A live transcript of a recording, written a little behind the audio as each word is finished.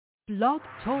Blog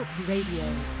Talk Radio.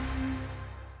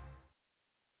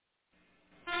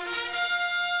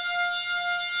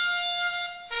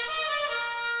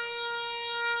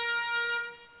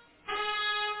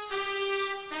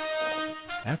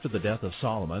 After the death of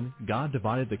Solomon, God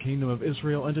divided the kingdom of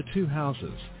Israel into two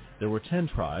houses. There were 10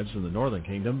 tribes in the northern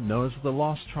kingdom known as the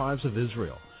lost tribes of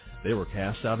Israel. They were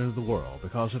cast out into the world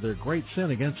because of their great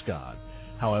sin against God.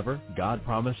 However, God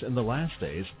promised in the last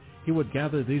days he would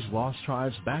gather these lost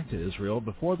tribes back to Israel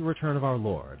before the return of our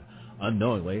Lord.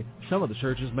 Unknowingly, some of the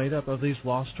churches made up of these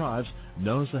lost tribes,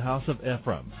 known as the house of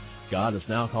Ephraim. God is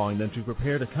now calling them to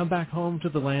prepare to come back home to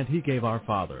the land he gave our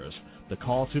fathers. The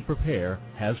call to prepare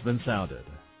has been sounded.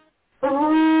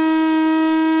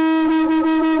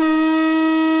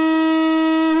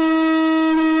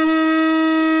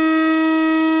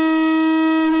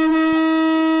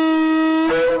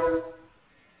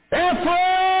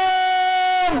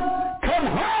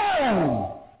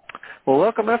 Well,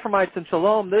 welcome, Ephraimites, and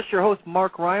Shalom. This is your host,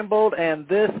 Mark Reinbold, and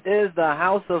this is the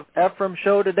House of Ephraim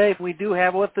show today. We do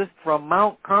have with us from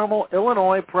Mount Carmel,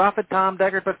 Illinois, Prophet Tom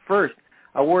Deckard. But first,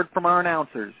 a word from our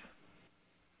announcers.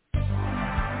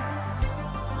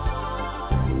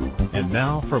 And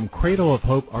now, from Cradle of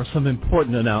Hope are some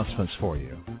important announcements for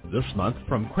you. This month,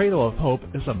 from Cradle of Hope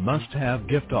is a must-have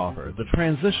gift offer, the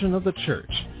transition of the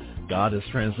church. God has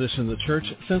transitioned the church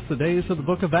since the days of the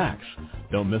book of Acts.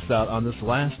 Don't miss out on this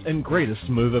last and greatest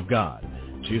move of God.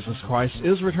 Jesus Christ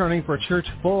is returning for a church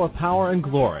full of power and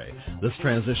glory. This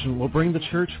transition will bring the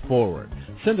church forward.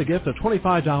 Send a gift of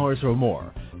 $25 or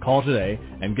more. Call today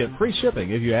and get free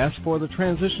shipping if you ask for the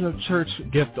Transition of Church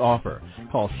gift offer.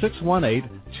 Call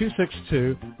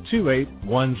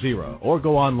 618-262-2810 or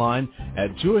go online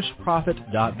at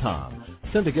jewishprophet.com.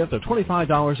 Send a gift of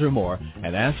 $25 or more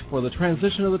and ask for the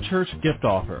Transition of the Church gift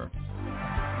offer.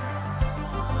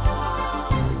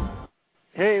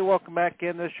 Hey, welcome back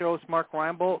in. This show is Mark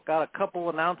Reinbold. Got a couple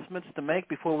announcements to make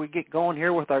before we get going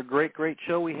here with our great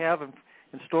show we have in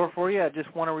store for you. I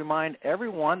just want to remind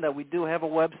everyone that we do have a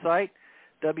website,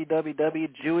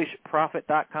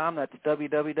 www.jewishprophet.com. That's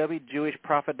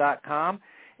www.jewishprophet.com.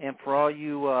 And for all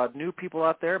you new people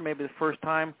out there, maybe the first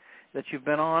time that you've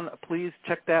been on, please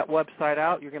check that website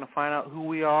out. You're going to find out who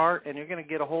we are, and you're going to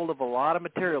get a hold of a lot of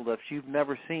material that you've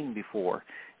never seen before.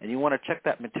 And you want to check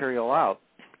that material out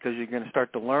because you're going to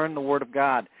start to learn the Word of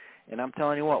God. And I'm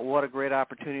telling you what a great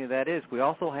opportunity that is. We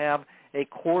also have a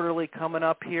quarterly coming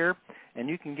up here, and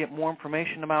you can get more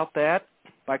information about that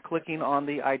by clicking on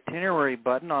the itinerary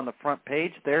button on the front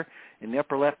page there in the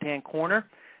upper left-hand corner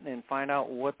and find out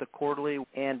what the quarterly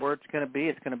and where it's going to be.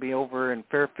 It's going to be over in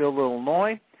Fairfield,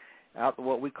 Illinois, out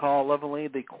what we call lovingly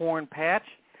the Corn Patch,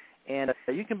 and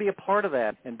you can be a part of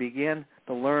that and begin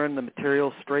to learn the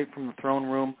material straight from the throne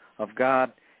room of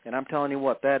God. And I'm telling you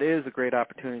what, that is a great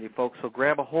opportunity, folks. So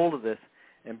grab a hold of this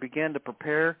and begin to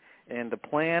prepare and to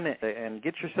plan and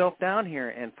get yourself down here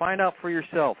and find out for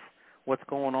yourself what's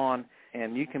going on,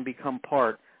 and you can become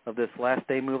part of this last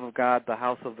day move of God, the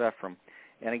House of Ephraim.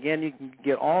 And again, you can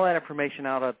get all that information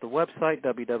out at the website,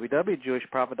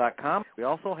 www.jewishprophet.com. We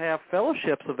also have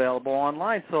fellowships available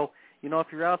online. So, if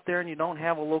you're out there and you don't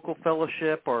have a local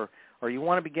fellowship or you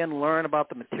want to begin to learn about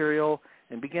the material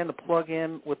and begin to plug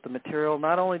in with the material,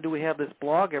 not only do we have this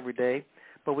blog every day,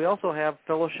 but we also have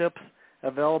fellowships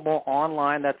available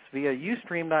online. That's via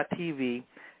ustream.tv,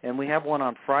 and we have one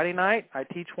on Friday night. I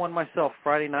teach one myself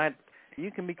Friday night.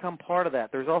 You can become part of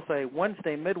that. There's also a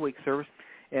Wednesday midweek service,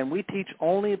 and we teach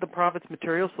only the prophet's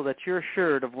material so that you're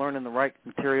assured of learning the right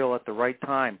material at the right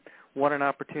time. What an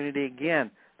opportunity,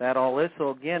 again, that all is.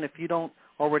 So, again, if you don't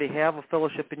already have a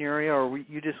fellowship in your area or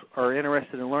you just are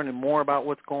interested in learning more about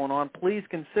what's going on, please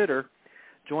consider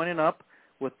joining up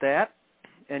with that.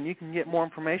 And you can get more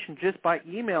information just by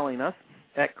emailing us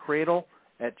at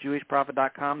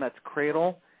cradle@jewishprophet.com. That's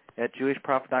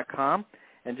cradle@jewishprophet.com.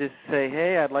 And just say,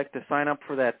 hey, I'd like to sign up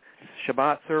for that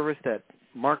Shabbat service that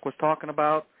Mark was talking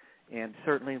about, and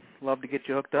certainly love to get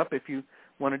you hooked up. If you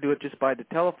want to do it just by the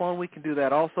telephone, we can do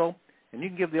that also. And you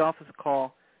can give the office a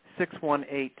call,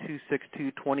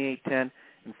 618-262-2810,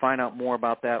 and find out more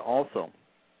about that also.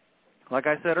 Like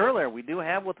I said earlier, we do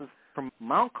have with us from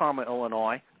Mount Carmel,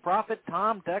 Illinois, Prophet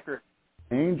Tom Deckard.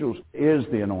 Angels is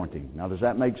the anointing. Now, does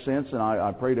that make sense? And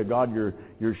I pray to God you're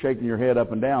shaking your head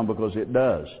up and down, because it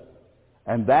does.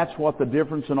 And that's what the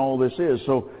difference in all this is.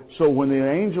 So when the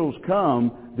angels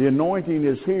come, the anointing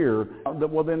is here.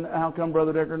 Well, then how come,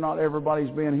 Brother Deckard, not everybody's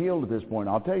being healed at this point?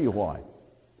 I'll tell you why.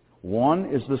 One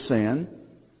is the sin.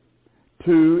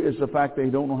 Two is the fact they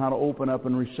don't know how to open up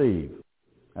and receive.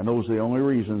 And those are the only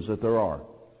reasons that there are.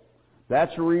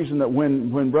 That's the reason that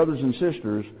when brothers and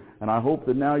sisters and I hope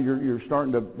that now you're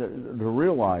starting to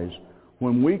realize,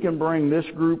 when we can bring this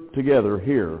group together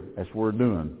here, as we're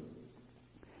doing,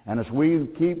 and as we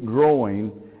keep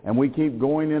growing and we keep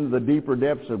going into the deeper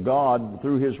depths of God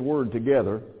through His Word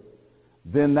together,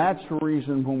 then that's the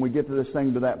reason when we get to this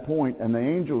thing to that point and the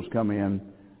angels come in,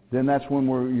 then that's when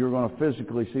you're going to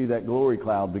physically see that glory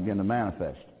cloud begin to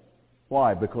manifest.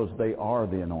 Why? Because they are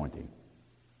the anointing.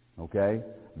 Okay?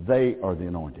 They are the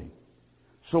anointing.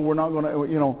 So we're not going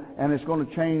to, and it's going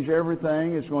to change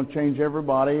everything. It's going to change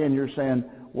everybody. And you're saying,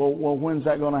 well, when's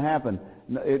that going to happen?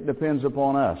 It depends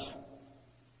upon us.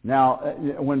 Now,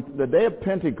 when the day of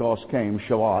Pentecost came,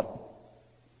 Shavuot,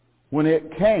 when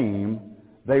it came,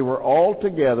 they were all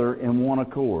together in one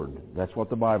accord. That's what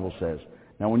the Bible says.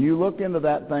 Now, when you look into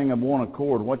that thing of one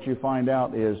accord, what you find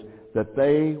out is that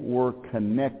they were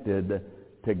connected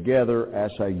together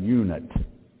as a unit.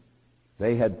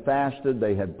 They had fasted,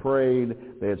 they had prayed,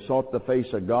 they had sought the face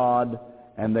of God,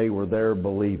 and they were there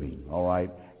believing, all right?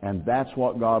 And that's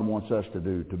what God wants us to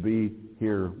do, to be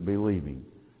here believing.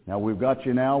 Now, we've got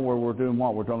you now where we're doing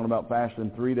what? We're talking about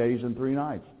fasting 3 days and 3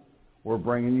 nights. We're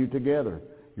bringing you together.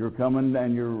 You're coming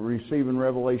and you're receiving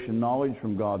revelation knowledge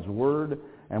from God's Word,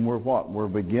 and we're what? We're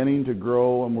beginning to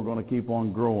grow, and we're going to keep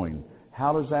on growing.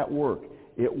 How does that work?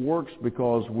 It works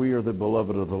because we are the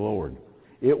beloved of the Lord.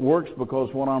 It works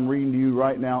because what I'm reading to you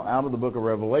right now out of the book of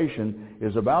Revelation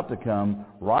is about to come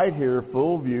right here,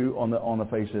 full view on the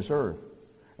face of this earth.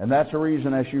 And that's the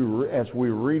reason as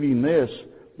we're reading this,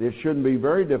 it shouldn't be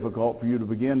very difficult for you to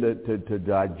begin to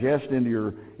digest into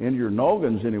your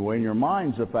noggins anyway, in your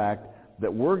minds, the fact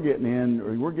that we're getting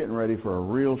ready for a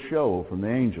real show from the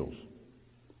angels.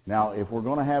 Now, if we're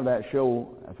going to have that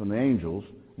show from the angels,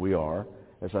 we are,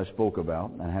 as I spoke about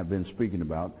and have been speaking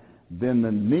about, then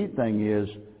the neat thing is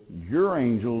your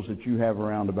angels that you have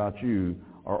around about you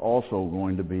are also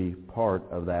going to be part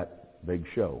of that big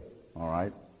show, all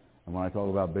right? And when I talk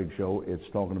about big show, it's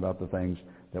talking about the things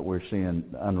that we're seeing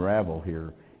unravel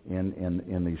here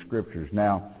in these scriptures.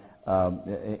 Now,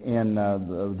 in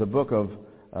the book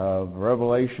of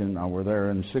Revelation, we're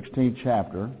there in the 16th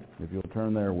chapter, if you'll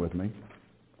turn there with me.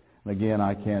 And again,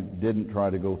 I didn't try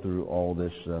to go through all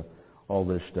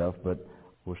this stuff, but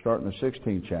we'll start in the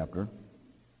 16th chapter.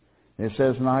 It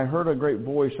says, "And I heard a great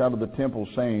voice out of the temple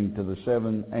saying to the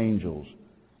 7 angels,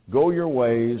 Go your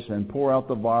ways and pour out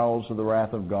the vials of the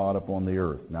wrath of God upon the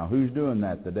earth." Now, who's doing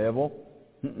that? The devil?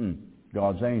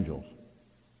 God's angels.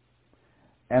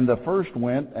 "And the first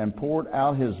went and poured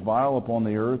out his vial upon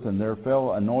the earth, and there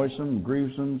fell a noisome,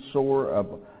 grievous sore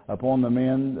upon the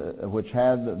men which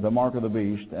had the mark of the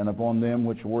beast, and upon them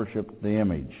which worshipped the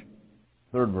image."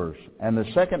 Third verse. "And the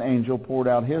second angel poured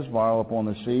out his vial upon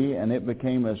the sea, and it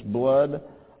became as blood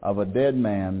of a dead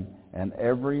man, and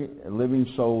every living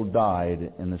soul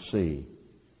died in the sea.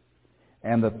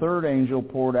 And the third angel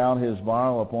poured out his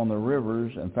vial upon the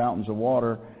rivers and fountains of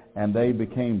water, and they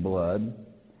became blood.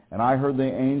 And I heard the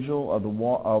angel of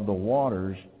the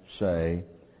waters say,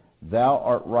 Thou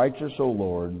art righteous, O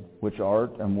Lord, which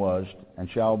art and wast and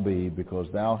shall be, because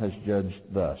thou hast judged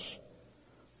thus.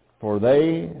 For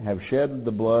they have shed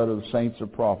the blood of the saints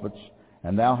of prophets,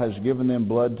 and thou hast given them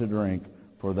blood to drink,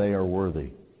 for they are worthy.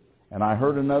 And I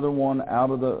heard another one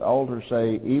out of the altar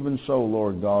say, Even so,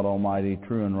 Lord God Almighty,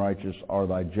 true and righteous are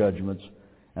thy judgments.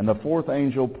 And the fourth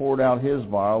angel poured out his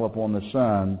vial upon the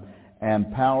sun,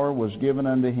 and power was given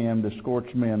unto him to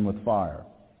scorch men with fire.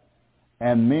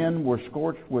 And men were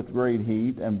scorched with great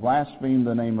heat, and blasphemed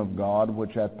the name of God,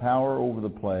 which hath power over the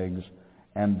plagues,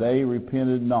 and they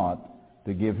repented not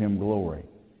to give him glory.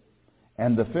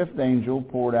 And the fifth angel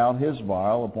poured out his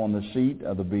vial upon the seat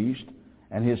of the beast,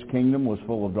 and his kingdom was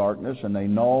full of darkness, and they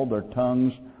gnawed their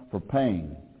tongues for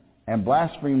pain, and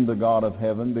blasphemed the God of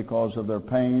heaven because of their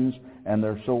pains and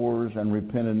their sores, and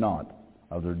repented not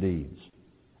of their deeds.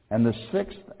 And the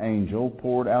sixth angel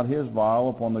poured out his vial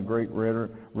upon the great river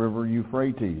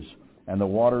Euphrates, and the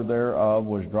water thereof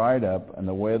was dried up, and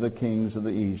the way of the kings of the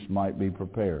east might be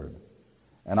prepared.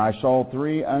 And I saw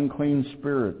 3 unclean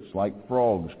spirits like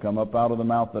frogs come up out of the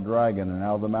mouth of the dragon, and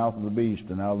out of the mouth of the beast,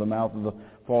 and out of the mouth of the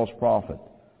false prophet.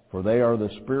 For they are the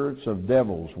spirits of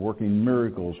devils, working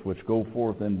miracles, which go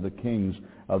forth into the kings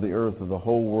of the earth of the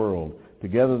whole world, to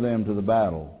gather them to the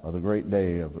battle of the great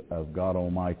day of God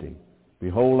Almighty.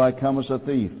 Behold, I come as a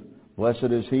thief. Blessed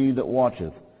is he that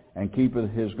watcheth, and keepeth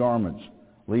his garments,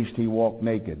 lest he walk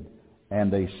naked,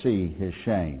 and they see his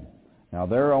shame. Now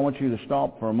there I want you to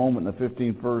stop for a moment in the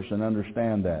 15th verse and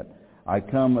understand that. I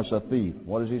come as a thief.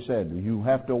 What has he said? You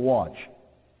have to watch.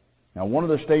 Now one of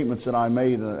the statements that I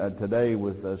made today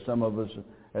with some of us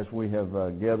as we have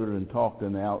gathered and talked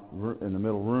in the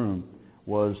middle room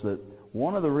was that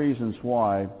one of the reasons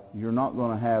why you're not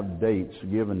going to have dates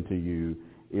given to you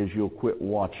is you'll quit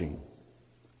watching.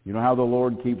 You know how the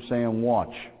Lord keeps saying,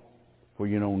 watch, for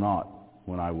you know not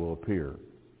when I will appear.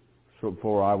 So,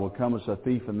 for I will come as a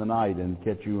thief in the night and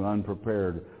catch you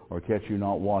unprepared or catch you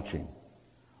not watching.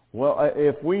 Well,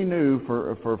 if we knew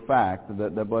for a fact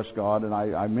that bless God, and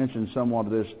I mentioned somewhat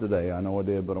of this today, I know I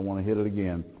did, but I want to hit it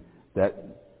again, that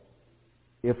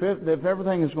if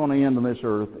everything is going to end on this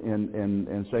earth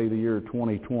in say the year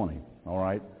 2020, all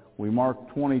right, we mark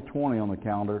 2020 on the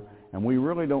calendar, and we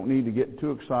really don't need to get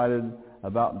too excited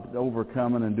about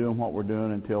overcoming and doing what we're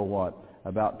doing until what?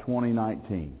 About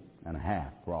 2019 and a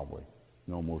half, probably.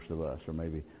 No, most of us, or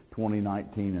maybe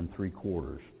 2019 and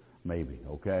 3/4, maybe,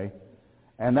 okay?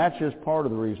 And that's just part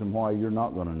of the reason why you're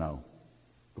not going to know.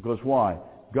 Because why?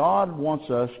 God wants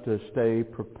us to stay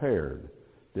prepared.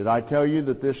 Did I tell you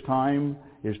that this time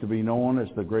is to be known as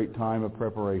the great time of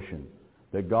preparation?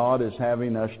 That God is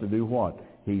having us to do what?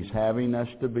 He's having us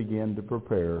to begin to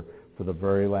prepare for the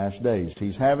very last days.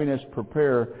 He's having us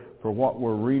prepare for what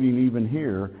we're reading even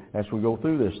here as we go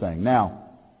through this thing. Now,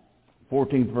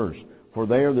 14th verse. For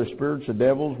they are the spirits of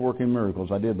devils working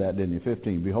miracles. I did that, didn't you?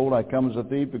 15. Behold, I come as a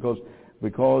thief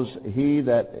because he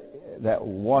that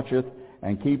watcheth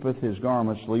and keepeth his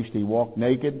garments, lest he walk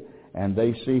naked, and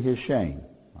they see his shame.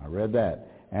 I read that.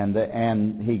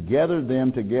 And he gathered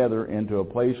them together into a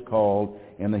place called,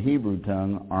 in the Hebrew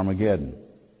tongue, Armageddon.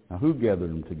 Now, who gathered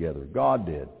them together? God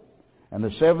did. And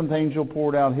the seventh angel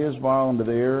poured out his vial into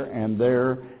the air, and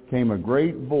there came a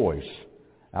great voice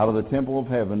out of the temple of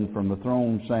heaven from the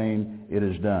throne, saying, It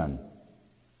is done.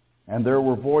 And there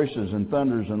were voices and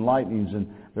thunders and lightnings,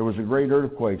 and there was a great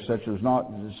earthquake, such as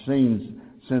not seen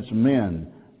since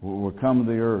men were come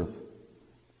to the earth.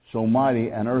 So mighty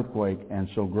an earthquake and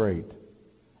so great.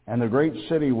 And the great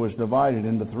city was divided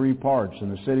into 3 parts,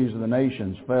 and the cities of the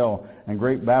nations fell, and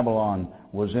great Babylon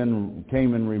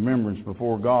came in remembrance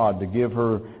before God to give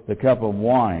her the cup of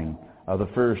wine of the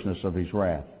fierceness of his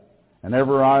wrath. And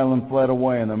every island fled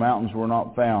away, and the mountains were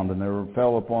not found, and there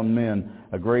fell upon men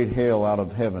a great hail out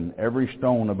of heaven, every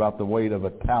stone about the weight of a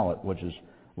talent, which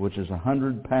is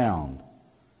 100 pounds.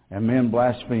 And men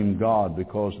blasphemed God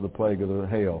because of the plague of the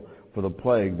hail, for the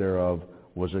plague thereof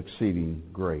was exceeding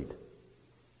great.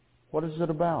 What is it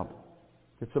about?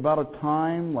 It's about a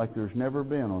time like there's never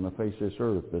been on the face of this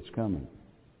earth that's coming.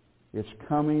 It's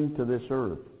coming to this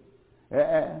earth.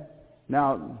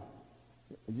 Now,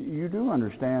 you do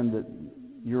understand that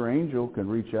your angel can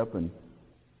reach up and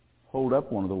hold up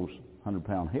one of those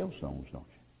 100-pound hailstones, don't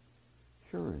you?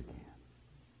 Sure he can.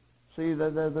 See,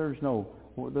 there's no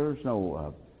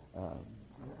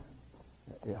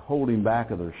holding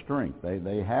back of their strength.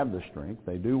 They have the strength.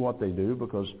 They do what they do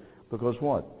because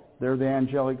what? They're the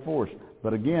angelic force.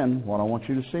 But again, what I want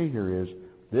you to see here is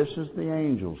this is the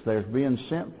angels. They're being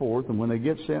sent forth, and when they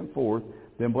get sent forth,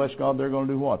 then bless God, they're going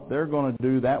to do what? They're going to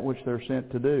do that which they're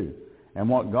sent to do. And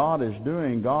what God is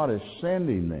doing, God is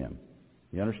sending them.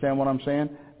 You understand what I'm saying?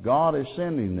 God is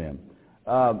sending them.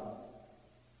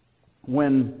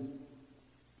 When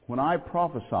I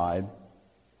prophesied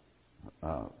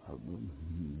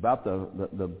about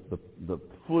the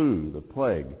flu, the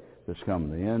plague that's coming,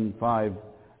 the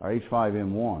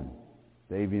H5N1,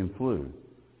 the avian flu,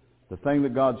 the thing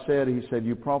that God said, He said,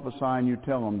 you prophesy and you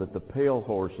tell them that the pale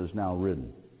horse is now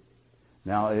ridden.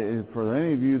 Now, for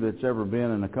any of you that's ever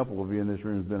been, and a couple of you in this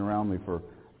room have been around me for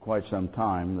quite some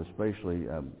time, especially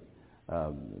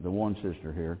the one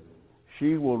sister here,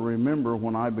 she will remember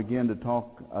when I began to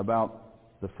talk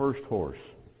about the first horse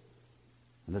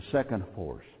and the second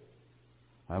horse.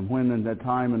 And when in that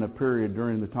time and a period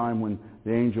during the time when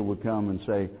the angel would come and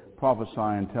say, prophesy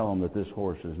and tell them that this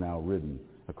horse is now ridden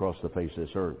across the face of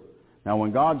this earth. Now,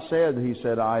 when God said, He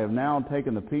said, I have now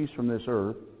taken the peace from this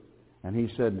earth, and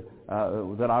He said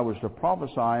that I was to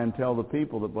prophesy and tell the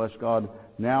people that, bless God,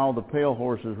 now the pale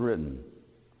horse is ridden,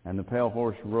 and the pale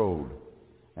horse rode,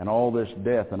 and all this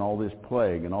death and all this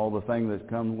plague and all the thing that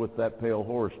comes with that pale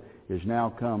horse is now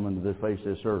come into the face of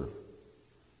this earth.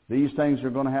 These things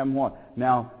are going to happen what?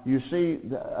 Now, you see,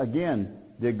 again,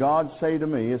 did God say to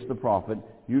me, as the prophet,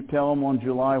 you tell them on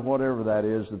July whatever that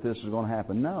is that this is going to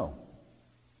happen? No.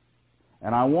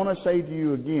 And I want to say to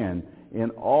you again, in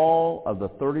all of the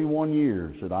 31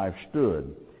 years that I've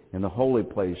stood in the holy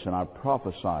place and I've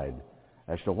prophesied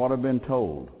as to what I've been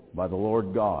told by the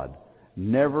Lord God,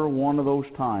 never one of those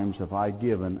times have I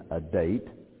given a date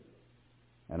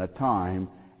and a time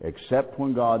except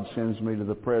when God sends me to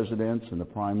the presidents and the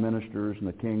prime ministers and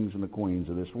the kings and the queens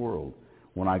of this world.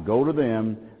 When I go to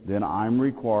them, then I'm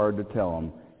required to tell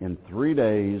them, in 3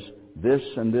 days, this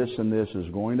and this and this is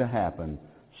going to happen,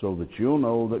 so that you'll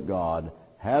know that God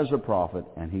has a prophet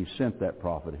and He sent that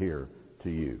prophet here to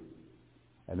you.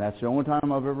 And that's the only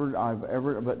time I've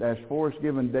ever. But as far as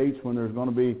giving dates when there's going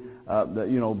to be,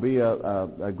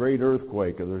 a great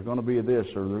earthquake, or there's going to be this,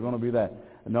 or there's going to be that.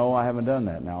 No, I haven't done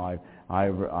that. Now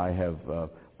I have,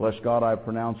 bless God, I've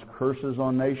pronounced curses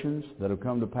on nations that have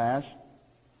come to pass,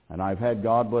 and I've had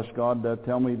God, bless God,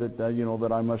 tell me that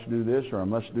that I must do this or I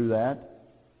must do that,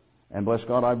 and bless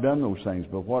God, I've done those things.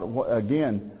 But what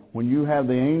again? When you have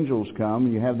the angels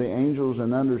come, you have the angels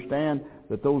and understand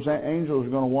that those angels are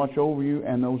going to watch over you,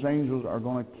 and those angels are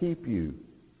going to keep you.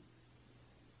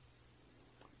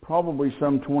 Probably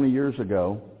some 20 years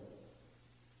ago,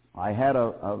 I had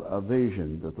a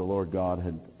vision that the Lord God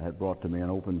had brought to me, an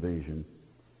open vision.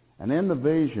 And in the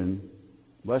vision,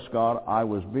 bless God, I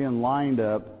was being lined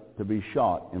up to be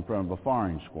shot in front of a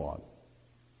firing squad.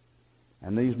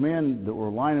 And these men that were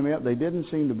lining me up, they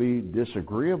didn't seem to be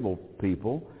disagreeable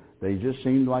people. They just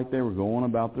seemed like they were going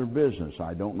about their business.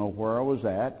 I don't know where I was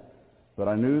at, but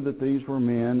I knew that these were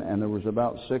men, and there was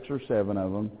about 6 or 7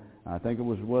 of them. I think it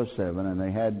was 7, and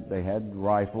they had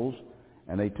rifles,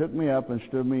 and they took me up and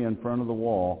stood me in front of the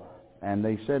wall, and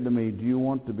they said to me, "Do you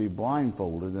want to be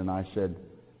blindfolded?" And I said,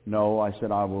 "No." I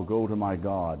said, "I will go to my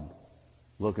God,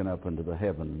 looking up into the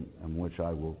heaven in which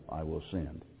I will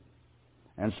send."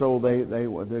 And so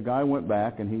the guy went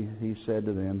back, and he said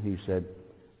to them, he said,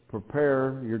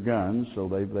 "Prepare your guns." So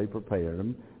they prepared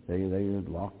them. They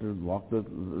locked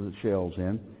the shells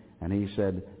in. And he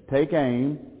said, "Take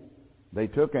aim." They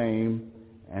took aim,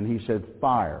 and he said,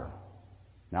 "Fire."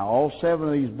 Now all 7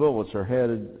 of these bullets are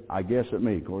headed, I guess, at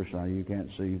me. Of course, now you can't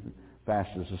see fast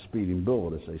as a speeding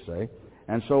bullet, as they say.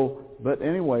 And so, but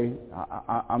anyway,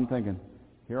 I'm thinking,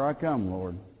 here I come,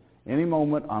 Lord. Any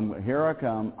moment, here I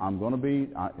come. I'm going to be,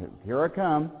 here I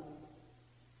come.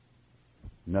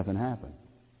 Nothing happened.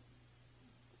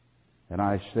 And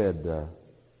I said,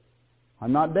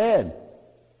 "I'm not dead."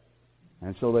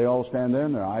 And so they all stand there,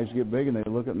 and their eyes get big, and they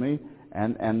look at me.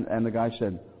 And the guy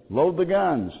said, "Load the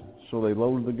guns." So they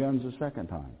loaded the guns a second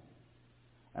time.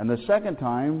 And the second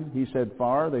time, he said,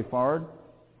 "Fire." They fired.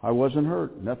 I wasn't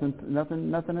hurt.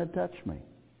 Nothing had touched me.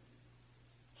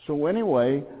 So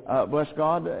anyway, bless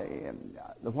God,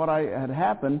 what had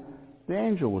happened, the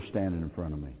angel was standing in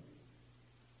front of me.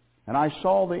 And I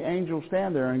saw the angel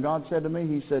stand there, and God said to me,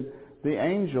 He said, "The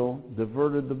angel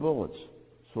diverted the bullets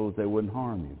so that they wouldn't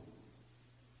harm you."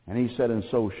 And He said, "And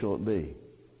so shall it be."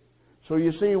 So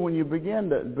you see, when you begin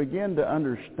to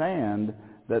understand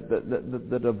that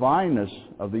the divineness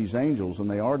of these angels, and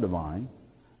they are divine,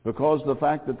 because of the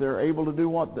fact that they're able to do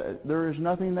what? There is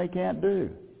nothing they can't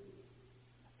do.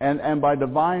 And by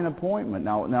divine appointment.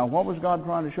 Now what was God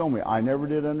trying to show me? I never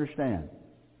did understand.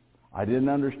 I didn't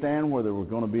understand where there was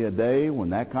going to be a day when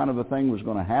that kind of a thing was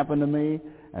going to happen to me,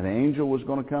 and an angel was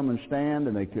going to come and stand,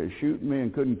 and they could shoot me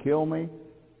and couldn't kill me.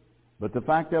 But the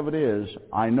fact of it is,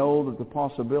 I know that the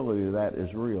possibility of that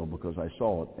is real because I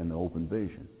saw it in the open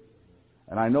vision.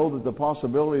 And I know that the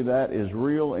possibility of that is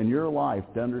real in your life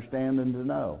to understand and to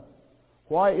know.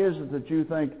 Why is it that you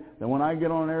think that when I get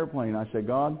on an airplane, I say,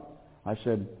 "God," I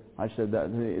said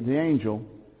that the angel,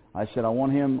 I said, "I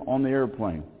want him on the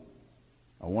airplane.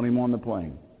 I want him on the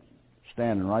plane,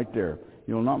 standing right there.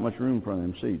 Not much room in front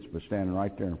of them seats, but standing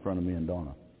right there in front of me and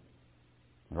Donna.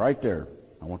 Right there.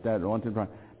 I want that. I want him.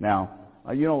 Now,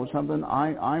 something,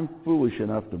 I'm foolish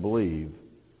enough to believe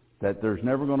that there's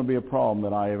never going to be a problem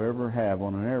that I ever have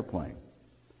on an airplane.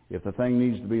 If the thing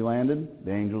needs to be landed,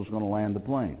 the angel's going to land the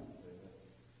plane.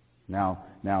 Now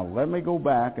let me go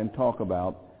back and talk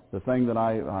about the thing that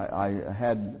I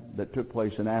had that took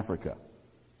place in Africa.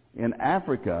 In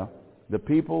Africa, the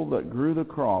people that grew the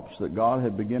crops that God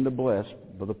had begun to bless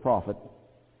by the prophet,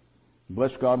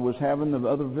 bless God, was having the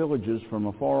other villages from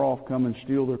afar off come and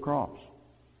steal their crops.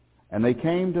 And they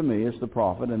came to me as the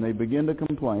prophet, and they began to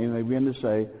complain. They began to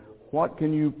say, "What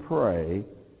can you pray,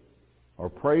 or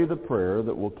pray the prayer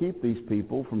that will keep these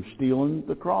people from stealing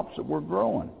the crops that we're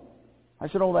growing?" I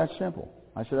said, "Oh, that's simple."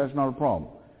 I said, "That's not a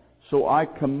problem." So I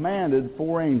commanded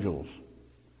 4 angels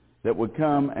that would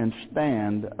come and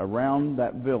stand around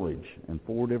that village in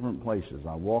 4 different places.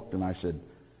 I walked and I said,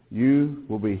 "You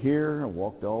will be here." I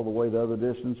walked all the way the other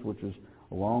distance, which is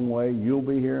a long way. "You'll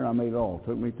be here." And I made it all.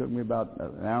 It took me about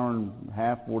an hour and a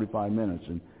half, 45 minutes,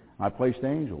 and I placed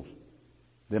angels.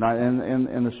 Then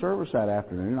in the service that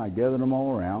afternoon, I gathered them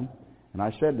all around, and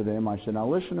I said to them, I said, "Now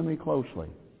listen to me closely.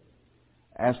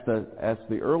 As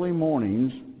the early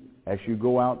mornings, as you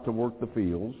go out to work the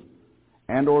fields,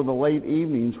 and or the late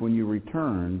evenings when you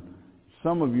return,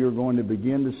 some of you are going to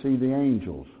begin to see the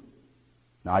angels."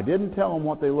 Now, I didn't tell them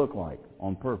what they look like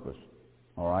on purpose,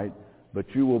 all right? but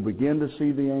you will begin to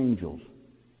see the angels.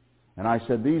 And I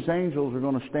said, these angels are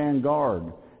going to stand guard,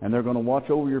 and they're going to watch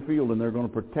over your field, and they're going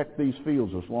to protect these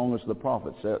fields as long as the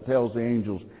prophet tells the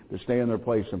angels to stay in their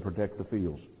place and protect the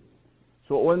fields.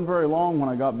 So it wasn't very long when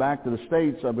I got back to the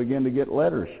States, I began to get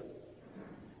letters.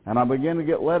 And I began to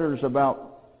get letters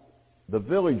about the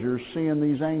villagers seeing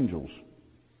these angels.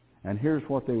 And here's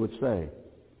what they would say.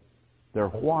 They're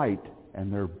white,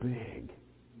 and they're big.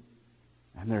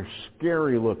 And they're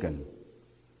scary looking.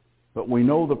 But we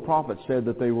know the prophet said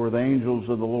that they were the angels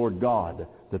of the Lord God,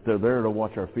 that they're there to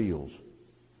watch our fields.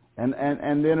 And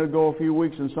then it would go a few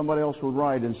weeks and somebody else would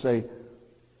write and say,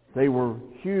 they were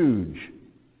huge,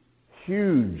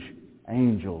 huge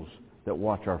angels that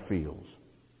watch our fields.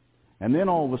 And then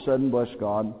all of a sudden, bless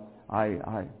God,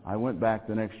 I went back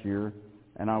the next year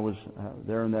and I was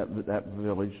there in that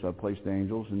village, I placed the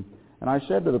angels, and I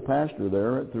said to the pastor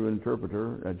there, through an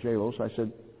interpreter, Jalos, I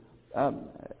said,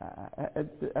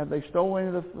 have they stolen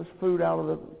any of the food out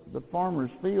of the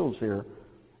farmers' fields here?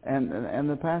 And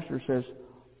the pastor says,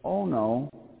 oh no.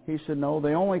 He said, no,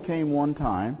 they only came one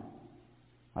time.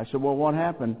 I said, well, what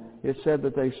happened? It said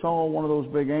that they saw one of those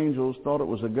big angels, thought it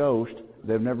was a ghost.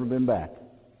 They've never been back.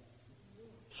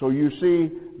 So you see,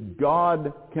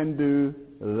 God can do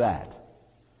that.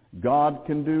 God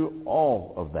can do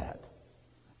all of that.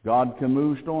 God can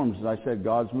move storms. As I said,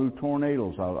 God's moved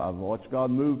tornadoes. I've watched God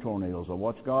move tornadoes. I've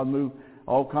watched God move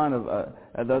all kind of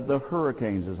the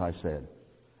hurricanes, as I said.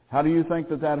 How do you think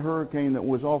that hurricane that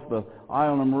was off the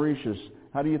island of Mauritius,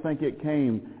 how do you think it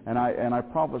came? And I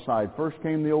prophesied. First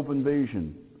came the open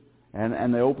vision.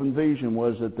 And the open vision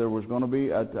was that there was going to be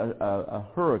a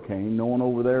hurricane, known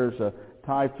over there as a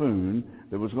typhoon,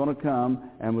 that was going to come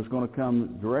and was going to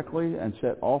come directly and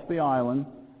set off the island,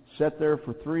 set there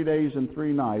for 3 days and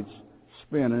 3 nights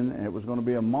spinning, and it was going to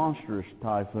be a monstrous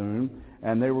typhoon.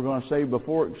 And they were going to say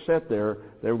before it set there,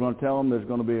 they were going to tell them there's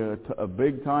going to be a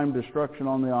big time destruction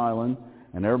on the island,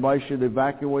 and everybody should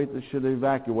evacuate, which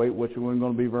wasn't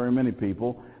going to be very many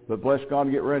people. But bless God,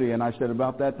 get ready. And I said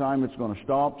about that time it's going to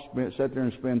stop, sit there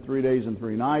and spend 3 days and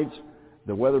 3 nights.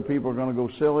 The weather people are going to go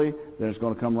silly. Then it's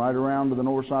going to come right around to the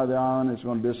north side of the island. It's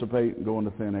going to dissipate and go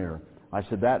into thin air. I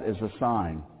said that is a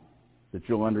sign that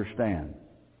you'll understand.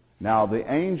 Now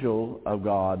the angel of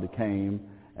God came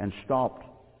and stopped,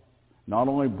 not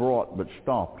only brought, but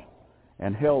stopped,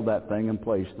 and held that thing in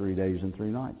place 3 days and 3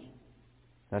 nights.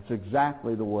 That's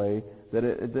exactly the way that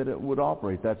it would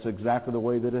operate. That's exactly the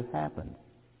way that it happened.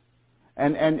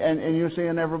 And you see,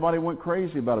 and everybody went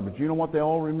crazy about it. But you know what they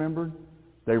all remembered?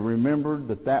 They remembered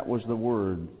that was the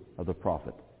word of the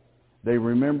prophet. They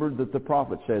remembered that the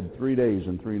prophet said 3 days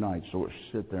and 3 nights, so it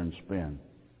should sit there and spin.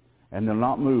 And it'll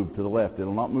not move to the left.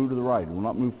 It'll not move to the right. It will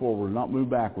not move forward. It will not move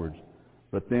backwards.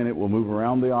 But then it will move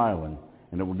around the island,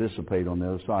 and it will dissipate on the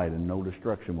other side, and no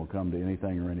destruction will come to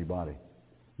anything or anybody.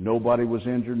 Nobody was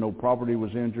injured. No property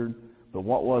was injured. But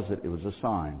what was it? It was a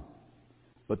sign.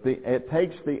 But it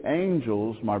takes the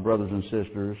angels, my brothers and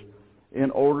sisters, in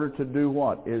order to do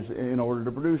what? In order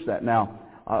to produce that. Now,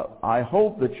 I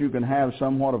hope that you can have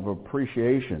somewhat of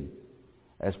appreciation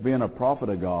as being a prophet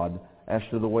of God as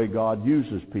to the way God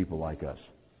uses people like us.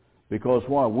 Because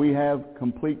what? We have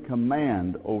complete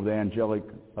command over the angelic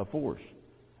force.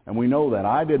 And we know that.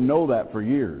 I didn't know that for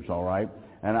years, all right?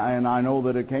 And I know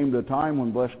that it came to a time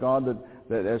when, bless God,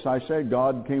 that as I said,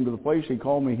 God came to the place, He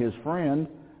called me His friend.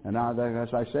 And as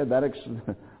I said, that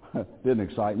didn't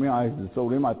excite me. I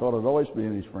told Him I thought I'd always be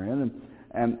His friend.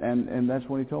 And that's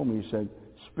when He told me. He said,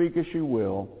 speak as you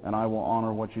will, and I will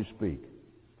honor what you speak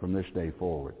from this day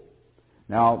forward.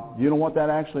 Now, you know what that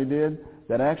actually did?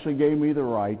 That actually gave me the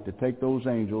right to take those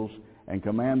angels and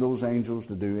command those angels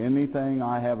to do anything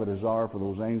I have a desire for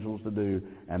those angels to do,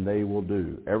 and they will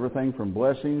do. Everything from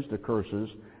blessings to curses,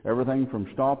 everything from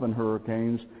stopping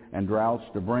hurricanes and droughts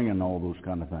to bringing all those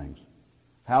kind of things.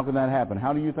 How can that happen?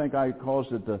 How do you think I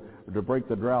caused it to break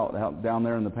the drought out down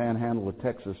there in the panhandle of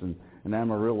Texas and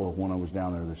Amarillo when I was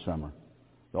down there this summer?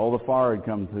 All the fire had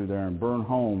come through there and burned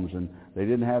homes, and they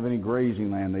didn't have any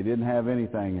grazing land. They didn't have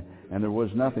anything, and there was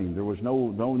nothing. There was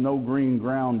no green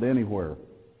ground anywhere.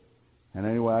 And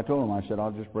anyway, I told them, I said,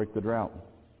 I'll just break the drought.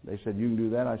 They said, you can do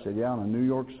that? I said, yeah, on a New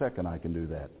York second I can do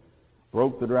that.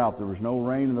 Broke the drought. There was no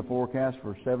rain in the forecast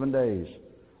for 7 days.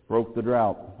 Broke the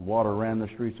drought. Water ran the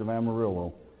streets of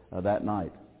Amarillo that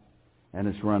night. And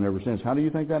it's run ever since. How do you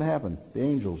think that happened? The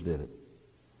angels did it.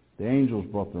 The angels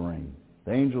brought the rain.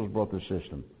 The angels brought the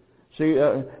system. See,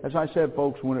 as I said,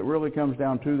 folks, when it really comes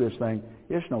down to this thing,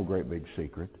 it's no great big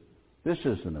secret. This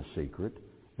isn't a secret.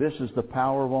 This is the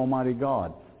power of Almighty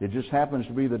God. It just happens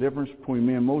to be the difference between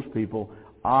me and most people.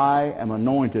 I am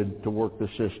anointed to work the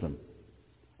system.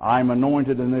 I'm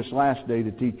anointed in this last day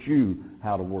to teach you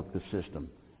how to work the system.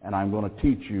 And I'm going to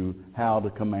teach you how to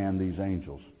command these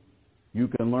angels. You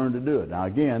can learn to do it. Now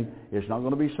again, it's not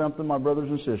going to be something, my brothers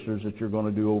and sisters, that you're going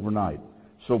to do overnight.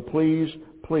 So please,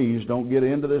 please don't get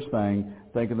into this thing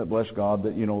thinking that, bless God,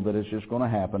 that, that it's just going to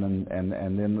happen and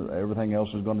then everything else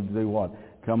is going to do what?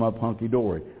 Come up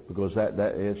hunky-dory. Because that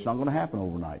it's not going to happen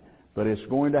overnight. But it's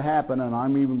going to happen, and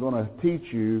I'm even going to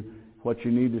teach you what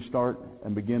you need to start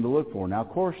and begin to look for. Now, of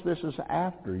course, this is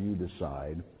after you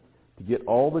decide to get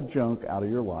all the junk out of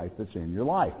your life that's in your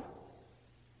life.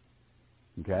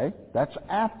 Okay? That's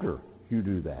after you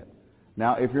do that.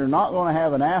 Now, if you're not going to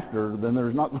have an after, then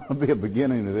there's not going to be a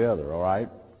beginning to the other, all right?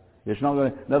 It's not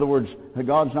going to, in other words,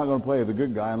 God's not going to play the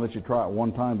good guy and let you try it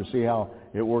one time to see how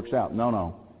it works out.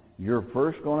 No. You're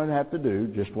first going to have to do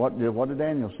just what did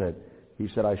Daniel said. He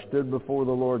said, I stood before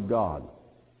the Lord God,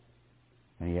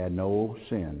 and he had no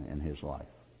sin in his life.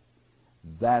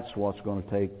 That's what's going to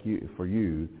take for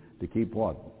you to keep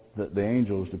what? The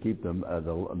angels to keep the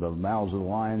mouths of the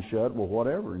lion shut, well,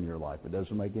 whatever in your life. It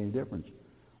doesn't make any difference.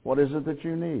 What is it that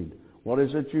you need? What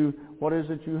is it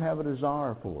you have a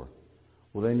desire for?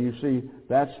 Well, then you see,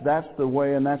 that's the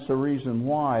way, and that's the reason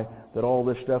why that all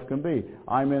this stuff can be.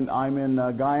 I'm in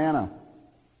Guyana.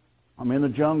 I'm in the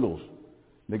jungles.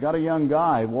 They got a young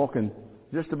guy walking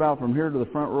just about from here to the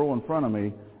front row in front of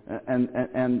me,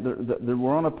 and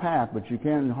we're on a path, but you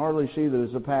can hardly see that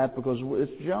it's a path because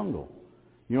it's jungle.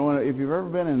 If you've ever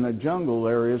been in the jungle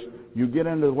areas, you get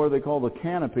into where they call the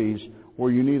canopies,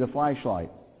 where you need a flashlight.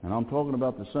 And I'm talking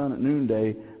about the sun at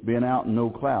noonday being out and no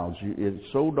clouds. It's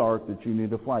so dark that you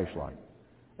need a flashlight.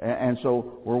 And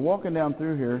so we're walking down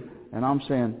through here, and I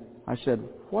said,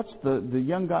 what's the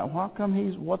young guy, how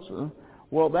come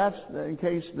well, that's in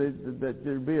case that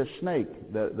there'd be a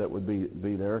snake that would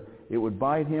be there. It would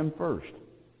bite him first.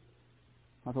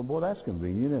 I thought, boy, that's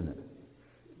convenient, isn't it?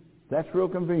 That's real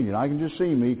convenient. I can just see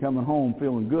me coming home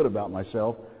feeling good about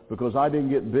myself because I didn't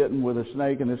get bitten with a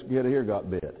snake and this kid here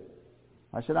got bit.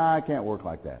 I said, I can't work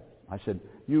like that. I said,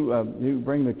 you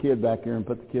bring the kid back here and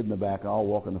put the kid in the back. I'll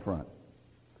walk in the front.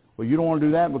 Well, you don't want to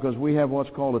do that because we have what's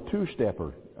called a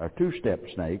two-step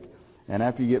snake. And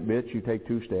after you get bit, you take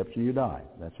 2 steps and you die.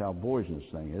 That's how poisonous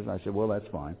this thing is. I said, well, that's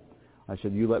fine. I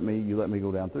said, you let me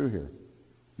go down through here.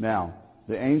 Now,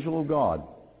 the angel of God,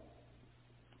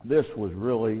 this was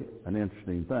really an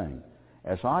interesting thing.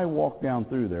 As I walked down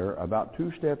through there, about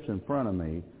 2 steps in front of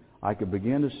me, I could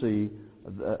begin to see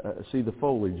the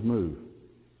foliage move.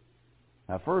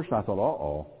 At first I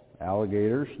thought,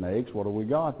 alligators, snakes, what do we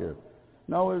got here?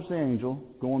 No, it was the angel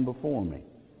going before me.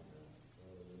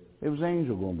 It was the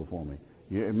angel going before me.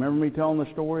 You remember me telling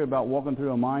the story about walking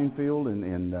through a minefield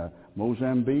in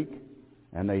Mozambique?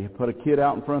 And they put a kid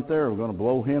out in front there. We're going to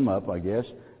blow him up, I guess,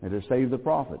 and to save the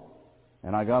prophet.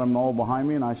 And I got them all behind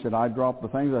me, and I said, I dropped the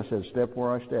things. I said, step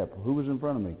where I step. Who was in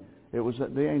front of me? It was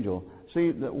the angel.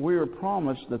 See, that we are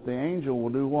promised that the angel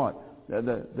will do what?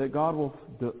 That God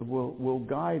will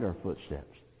guide our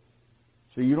footsteps.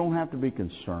 So you don't have to be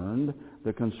concerned.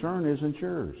 The concern isn't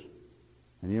yours.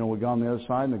 And we got on the other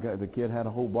side, and the kid had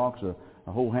a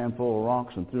whole handful of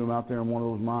rocks and threw them out there, and one of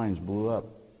those mines blew up.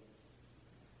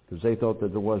 Because they thought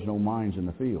that there was no mines in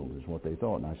the field, is what they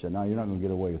thought. And I said, no, you're not going to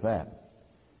get away with that.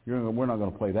 We're not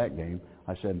going to play that game.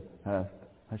 I said,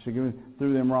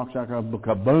 threw them rocks out there,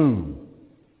 kaboom.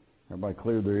 Everybody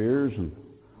cleared their ears, and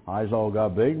eyes all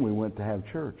got big, and we went to have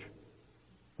church.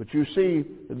 But you see,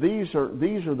 these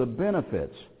are the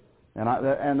benefits.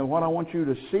 And what I want you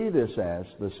to see this as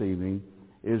this evening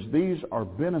is these are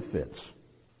benefits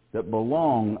that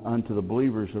belong unto the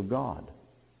believers of God.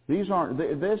 This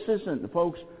isn't,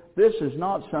 folks, this is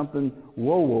not something,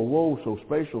 whoa, so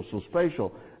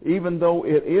spatial. Even though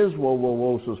it is,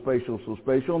 whoa, so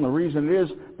spatial. And the reason it is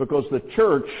because the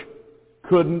church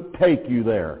couldn't take you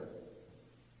there.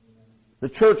 The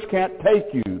church can't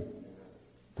take you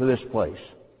to this place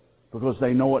because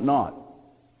they know it not.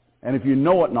 And if you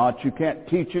know it not, you can't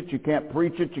teach it, you can't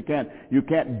preach it, you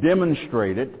can't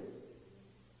demonstrate it.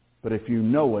 But if you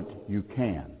know it, you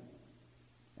can.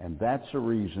 And that's the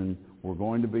reason we're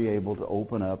going to be able to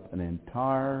open up an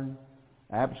entire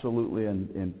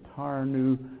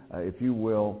new, if you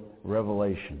will,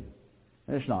 revelation.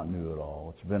 And it's not new at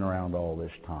all. It's been around all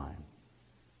this time.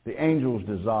 The angel's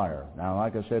desire. Now,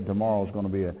 like I said, tomorrow is going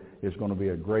to be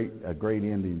a great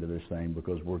ending to this thing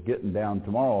because we're getting down.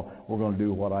 Tomorrow we're going to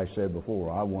do what I said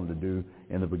before. I wanted to do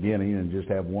in the beginning and just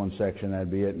have one section, that'd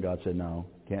be it. And God said, no,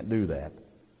 can't do that.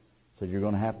 He said, you're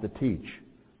going to have to teach.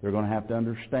 They're going to have to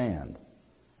understand.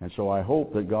 And so I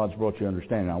hope that God's brought you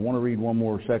understanding. I want to read one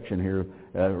more section here,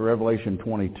 Revelation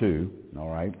 22, all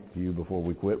right, to you before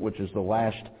we quit, which is the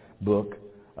last book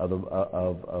of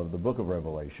the book of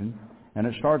Revelation. And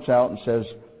it starts out and says,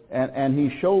 And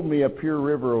he showed me a pure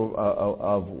river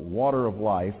of water of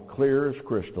life, clear as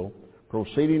crystal,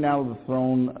 proceeding out of the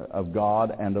throne of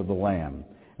God and of the Lamb.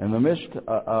 In the midst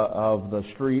of the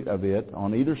street of it,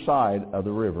 on either side of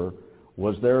the river,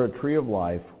 was there a tree of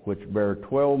life, which bare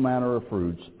 12 manner of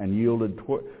fruits, and yielded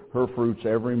her fruits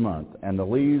every month. And the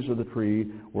leaves of the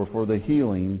tree were for the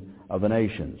healing of the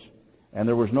nations. And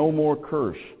there was no more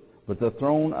curse, but the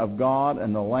throne of God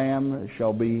and the Lamb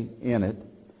shall be in it,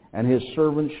 and his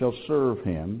servants shall serve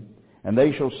him, and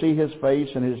they shall see his face,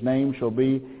 and his name shall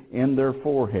be in their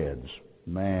foreheads.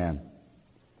 Man,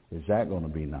 is that going to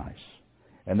be nice?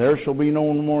 And there shall be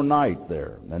no more night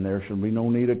there, and there shall be no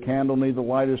need of candle, neither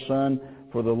light of sun,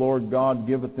 for the Lord God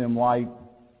giveth them light,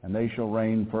 and they shall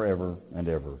reign forever and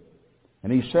ever.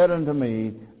 And he said unto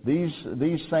me, These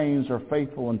sayings are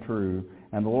faithful and true,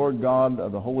 and the Lord God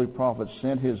of the holy prophets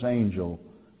sent his angel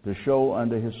to show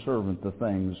unto his servant the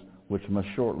things which must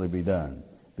shortly be done.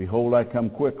 Behold, I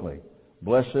come quickly.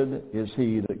 Blessed is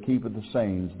he that keepeth the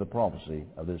sayings of the prophecy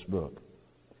of this book.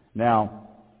 Now,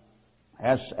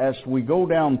 as we go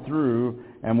down through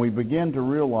and we begin to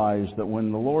realize that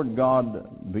when the Lord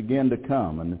God began to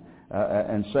come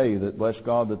and say that, bless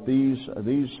God, that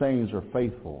these sayings are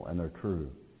faithful and they're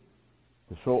true.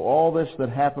 So all this that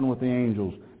happened with the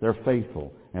angels, they're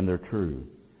faithful and they're true.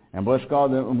 And bless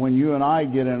God that when you and I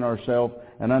get in ourselves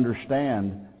and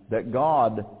understand that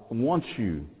God wants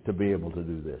you to be able to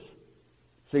do this.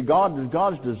 See,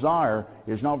 God's desire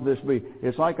is not for this to be.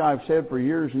 It's like I've said for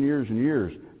years and years and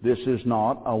years, this is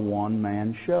not a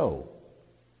one-man show.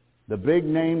 The big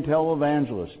name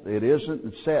televangelist, it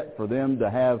isn't set for them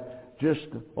to have just,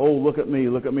 oh, look at me,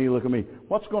 look at me, look at me.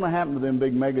 What's going to happen to them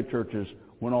big mega churches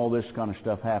when all this kind of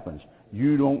stuff happens?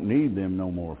 You don't need them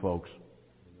no more, folks.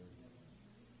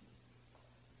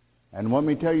 And let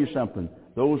me tell you something.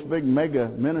 Those big mega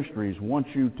ministries want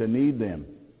you to need them.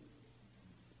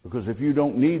 Because if you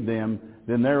don't need them,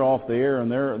 then they're off the air,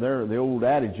 and they're the old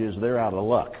adage is they're out of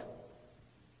luck.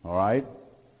 All right?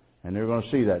 And they're going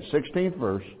to see that. 16th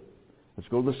verse. Let's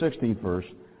go to the 16th verse.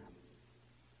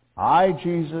 I,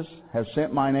 Jesus, have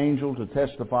sent mine angel to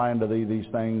testify unto thee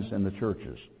these things in the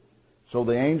churches. So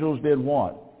the angels did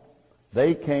what?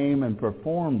 They came and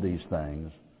performed these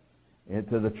things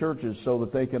into the churches so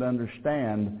that they could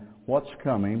understand what's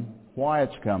coming, why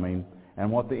it's coming,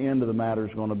 and what the end of the matter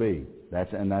is going to be.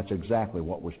 That's exactly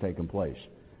what was taking place.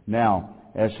 Now,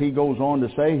 as he goes on to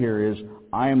say here is,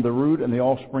 I am the root and the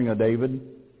offspring of David,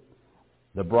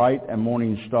 the bright and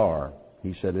morning star.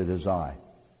 He said, it is I.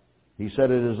 He said,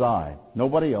 it is I.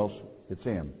 Nobody else. It's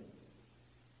him.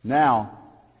 Now,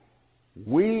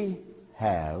 we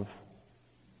have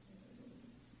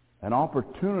an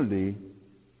opportunity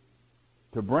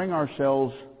to bring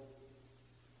ourselves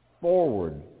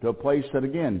forward to a place that,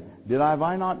 again, have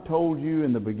I not told you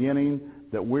in the beginning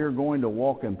that we're going to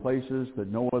walk in places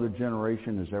that no other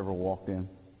generation has ever walked in?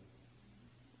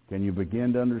 Can you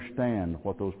begin to understand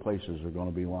what those places are going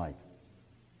to be like?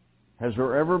 Has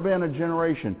there ever been a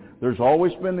generation? There's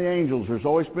always been the angels. There's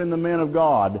always been the men of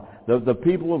God, the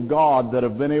people of God that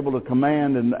have been able to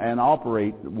command and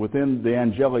operate within the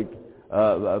angelic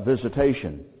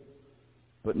visitation,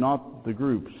 but not the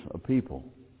groups of people.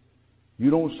 You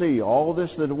don't see all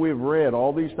this that we have read,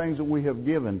 all these things that we have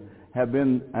given have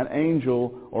been an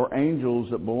angel or angels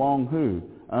that belong who?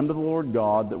 Unto the Lord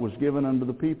God that was given unto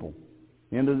the people.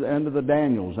 Into the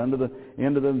Daniels, into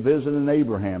the visiting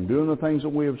Abraham, doing the things that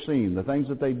we have seen, the things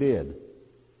that they did.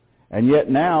 And yet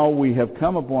now we have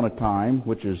come upon a time,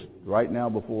 which is right now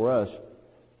before us,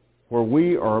 where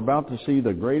we are about to see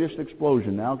the greatest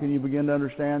explosion. Now can you begin to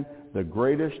understand the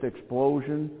greatest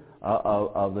explosion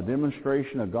of the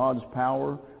demonstration of God's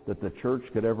power that the church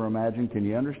could ever imagine? Can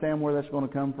you understand where that's going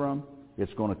to come from?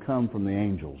 It's going to come from the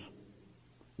angels.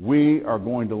 We are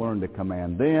going to learn to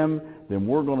command them, then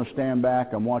we're going to stand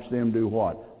back and watch them do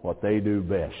what? What they do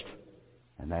best.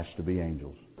 And that's to be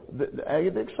angels.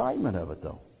 The excitement of it,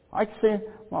 though. I say,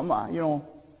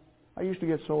 I used to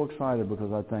get so excited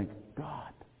because I think,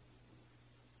 God,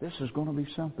 this is going to be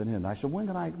something, isn't it? I said, when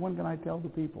can I tell the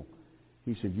people?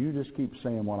 He said, you just keep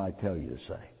saying what I tell you to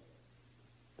say.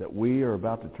 That we are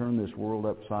about to turn this world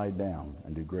upside down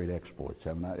and do great exploits.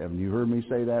 Haven't you heard me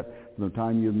say that from the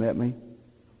time you met me?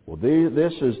 Well,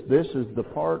 this is the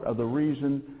part of the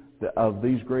reason of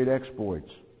these great exploits.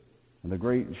 And the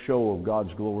great show of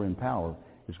God's glory and power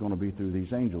is going to be through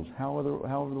these angels. How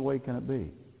other way can it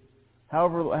be?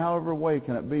 However way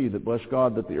can it be that, bless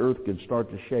God, that the earth could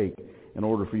start to shake in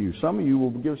order for you. Some of you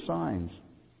will give signs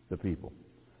to people.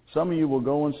 Some of you will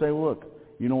go and say, look,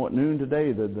 you know, at noon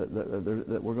today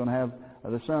that we're going to have,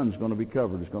 the sun's going to be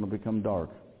covered. It's going to become dark.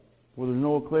 Well, there's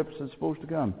no eclipse that's supposed to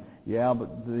come. Yeah,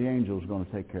 but the angel's going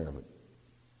to take care of it.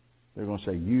 They're going to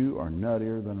say, you are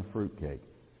nuttier than a fruitcake.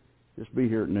 Just be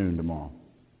here at noon tomorrow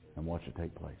and watch it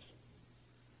take place.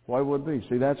 Why would it be?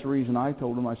 See, that's the reason I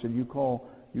told them. I said, you call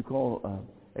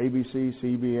ABC,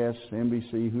 CBS,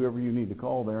 NBC, whoever you need to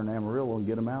call there in Amarillo and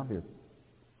get them out here.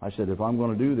 I said, if I'm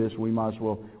going to do this, we might as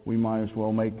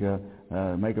well make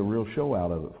a real show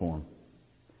out of it for them,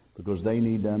 because they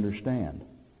need to understand.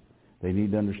 They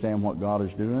need to understand what God is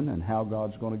doing and how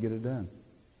God's going to get it done.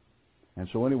 And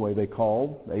so anyway, they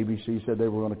called. ABC said they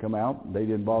were going to come out. They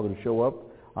didn't bother to show up.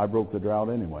 I broke the drought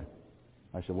anyway.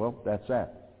 I said, well, that's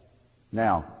that.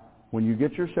 Now, when you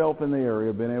get yourself in the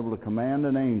area, being able to command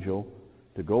an angel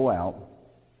to go out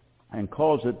and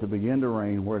cause it to begin to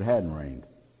rain where it hadn't rained.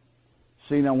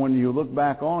 See, now when you look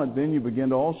back on it, then you begin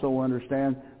to also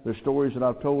understand the stories that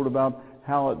I've told about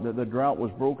how the drought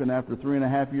was broken after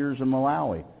 3.5 years in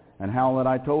Malawi, and how that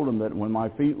I told them that when my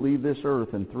feet leave this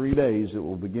earth in 3 days, it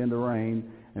will begin to rain,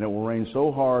 and it will rain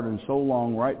so hard and so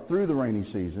long right through the rainy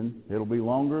season. It'll be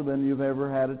longer than you've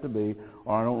ever had it to be,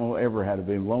 or I don't know, ever had it to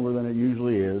be, longer than it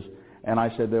usually is. And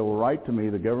I said they will write to me,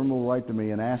 the government will write to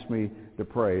me and ask me to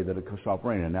pray that it could stop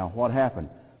raining. Now, what happened?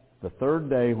 The third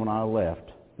day when I left,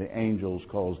 the angels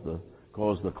caused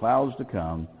the clouds to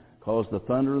come, caused the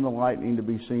thunder and the lightning to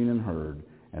be seen and heard,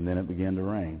 and then it began to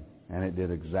rain. And it did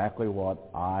exactly what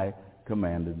I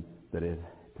commanded that it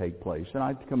take place. And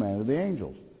I commanded the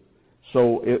angels.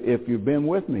 So if you've been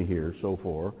with me here so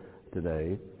far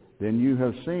today, then you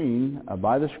have seen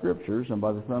by the Scriptures and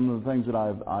by some of the things that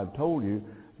I've told you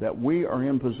that we are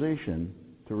in position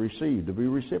to receive, to be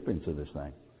recipients of this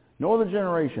thing. No other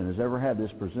generation has ever had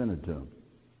this presented to them.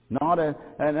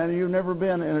 And you've never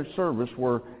been in a service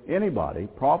where anybody,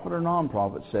 prophet or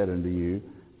non-prophet, said unto you,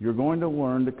 you're going to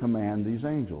learn to command these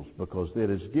angels, because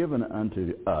it is given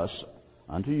unto us,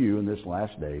 unto you in this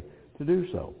last day, to do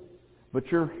so. But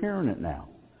you're hearing it now.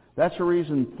 That's the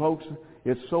reason, folks,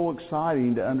 it's so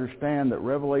exciting to understand that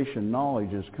revelation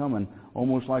knowledge is coming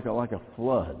almost like a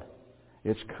flood.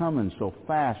 It's coming so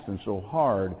fast and so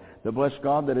hard that, bless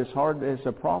God, that it's hard, as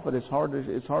a prophet, it's hard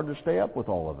to stay up with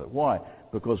all of it. Why?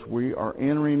 Because we are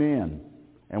entering in,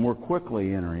 and we're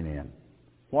quickly entering in.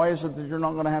 Why is it that you're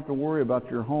not going to have to worry about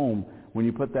your home when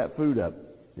you put that food up?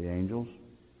 The angels,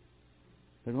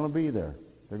 they're going to be there.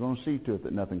 They're going to see to it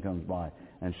that nothing comes by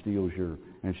and steals your,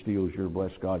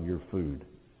 bless God, your food,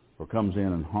 or comes in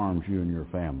and harms you and your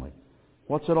family.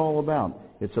 What's it all about?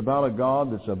 It's about a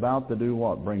God that's about to do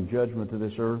what? Bring judgment to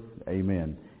this earth?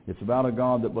 Amen. It's about a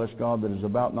God that, bless God, that is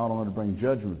about not only to bring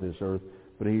judgment to this earth,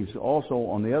 but He's also,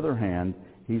 on the other hand,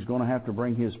 He's going to have to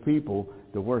bring His people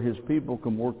to where His people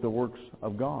can work the works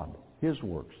of God, His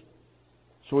works.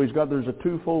 So there's a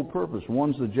twofold purpose.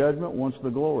 One's the judgment, one's the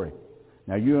glory.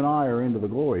 Now, you and I are into the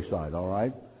glory side, all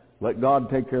right? Let God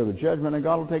take care of the judgment, and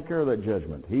God will take care of that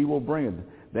judgment. He will bring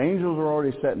it. The angels are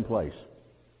already set in place.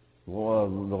 Well,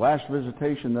 the last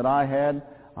visitation that I had,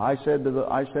 I said to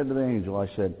the angel, I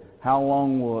said, how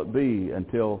long will it be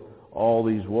until all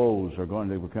these woes are going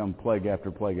to become plague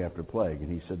after plague after plague?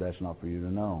 And he said, that's not for you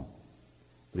to know.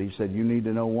 But he said, you need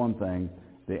to know one thing.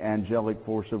 The angelic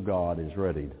force of God is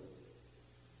readied.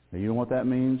 Now, you know what that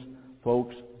means?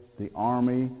 Folks, the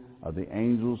army of the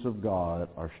angels of God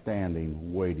are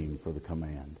standing, waiting for the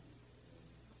command.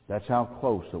 That's how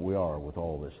close that we are with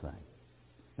all this thing.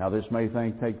 Now, this may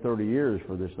take 30 years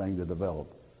for this thing to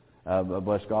develop.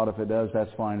 Bless God, if it does,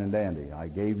 that's fine and dandy. I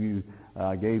gave you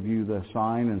the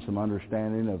sign and some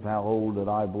understanding of how old that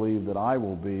I believe that I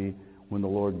will be when the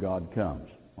Lord God comes.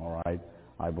 All right?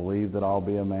 I believe that I'll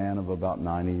be a man of about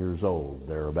 90 years old,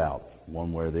 thereabouts,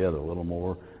 one way or the other, a little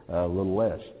more, a little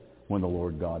less, when the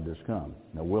Lord God does come.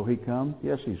 Now, will He come?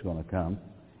 Yes, He's going to come.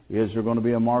 Is there going to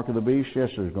be a mark of the beast? Yes,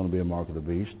 there's going to be a mark of the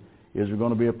beast. Is there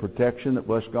going to be a protection that,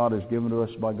 bless God, is given to us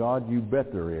by God? You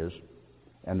bet there is.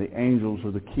 And the angels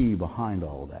are the key behind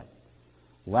all of that.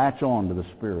 Latch on to the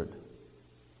Spirit.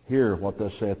 Hear what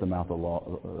thus saith the mouth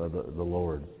of the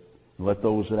Lord. And let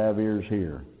those that have ears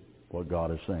hear what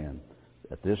God is saying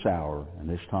at this hour and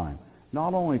this time.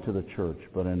 Not only to the church,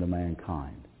 but into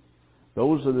mankind.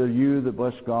 Those of you that,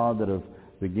 bless God, that have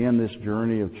begun this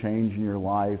journey of changing your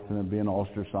life and of being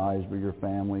ostracized by your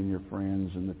family and your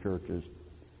friends and the churches,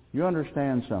 you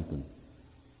understand something.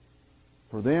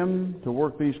 For them to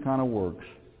work these kind of works,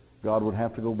 God would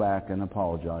have to go back and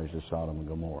apologize to Sodom and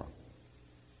Gomorrah.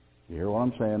 You hear what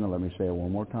I'm saying? And let me say it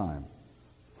one more time.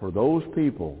 for those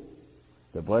people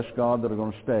that, bless God, that are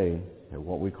going to stay at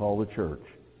what we call the church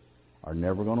are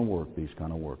never going to work these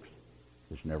kind of works.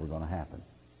 It's never going to happen.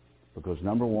 Because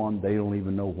number one, they don't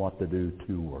even know what to do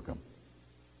to work them.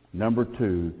 Number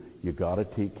two, you got to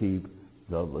keep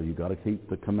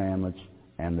the commandments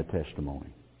and the testimony.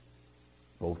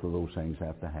 Both of those things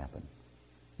have to happen.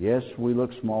 Yes, we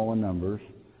look small in numbers,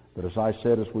 but as I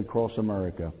said, as we cross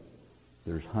America,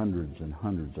 there's hundreds and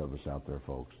hundreds of us out there,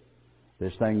 folks.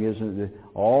 This thing isn't,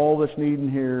 all that's needed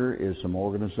here is some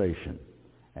organization.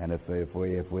 And if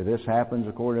this happens,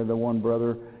 according to the one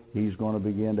brother, he's going to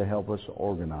begin to help us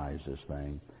organize this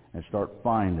thing and start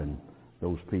finding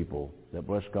those people that,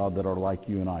 bless God, that are like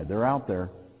you and I. They're out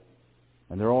there,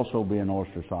 and they're also being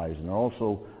ostracized, and they're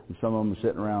also, some of them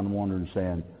sitting around wondering,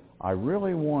 saying, I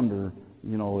really wonder,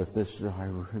 if this,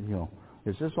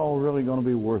 is this all really going to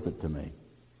be worth it to me?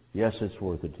 Yes, it's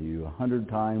worth it to you. 100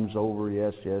 times over,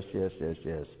 yes, yes, yes, yes,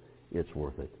 yes, it's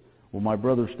worth it. Will my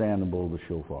brother stand and blow the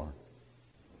shofar?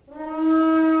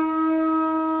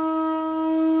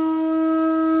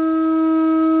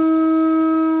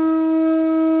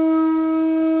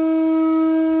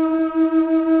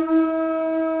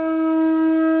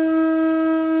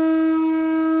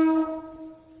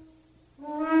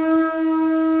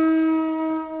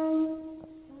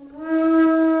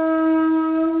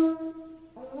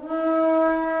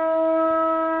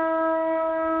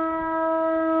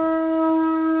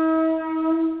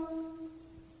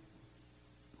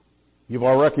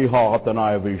 Yivareki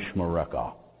ha'atanai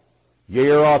vishmareka.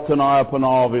 Ye'eratanai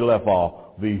panav vilefa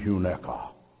vihuneka.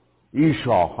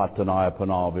 Isha hatanai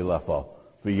panav vilefa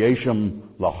v'yeshem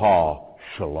laha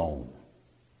shalom.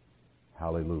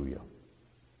 Hallelujah.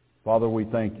 Father, we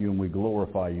thank you and we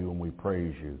glorify you and we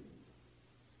praise you.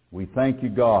 We thank you,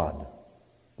 God,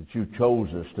 that you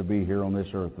chose us to be here on this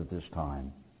earth at this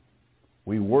time.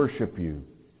 We worship you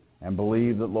and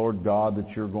believe that, Lord God, that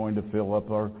you're going to fill up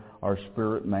our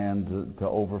spirit man to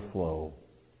overflow.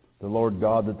 The Lord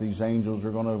God, that these angels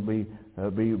are going to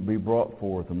be brought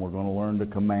forth, and we're going to learn to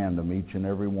command them, each and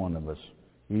every one of us,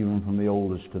 even from the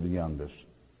oldest to the youngest.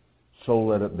 So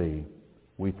let it be.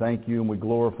 We thank you and we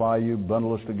glorify you.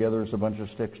 Bundle us together as a bunch of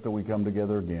sticks till we come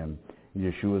together again. In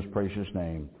Yeshua's precious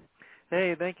name.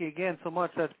 Hey, thank you again so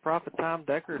much. That's Prophet Tom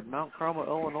Deckard, Mount Carmel,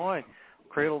 Illinois.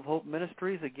 Cradle of Hope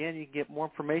Ministries. Again, you can get more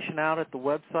information out at the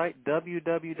website,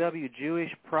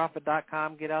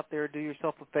 www.jewishprophet.com. Get out there, do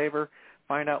yourself a favor,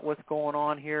 find out what's going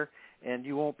on here, and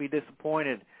you won't be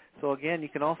disappointed. So, again, you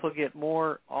can also get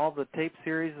all the tape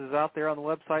series is out there on the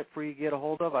website for you to get a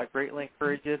hold of. I greatly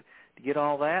encourage you to get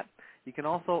all that. You can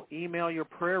also email your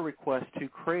prayer request to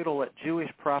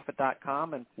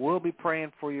cradle@jewishprophet.com, and we'll be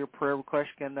praying for your prayer request.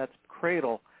 Again, that's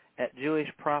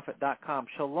cradle@jewishprophet.com.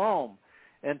 Shalom.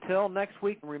 Until next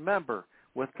week, remember,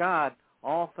 with God,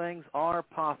 all things are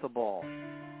possible.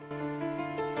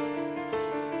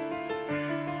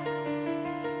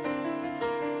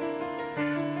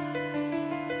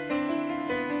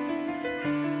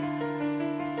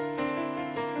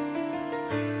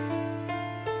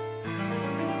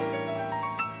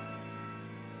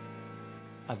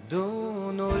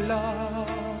 Adon olam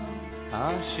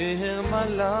asher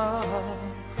malach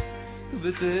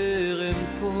בטרם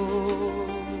כל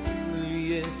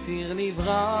יציר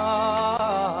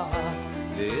נברא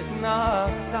ואת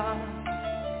נעשה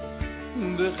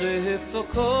בחפצו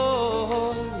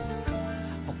כל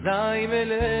אזי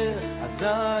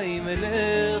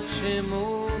מלך שמו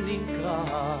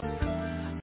נקרא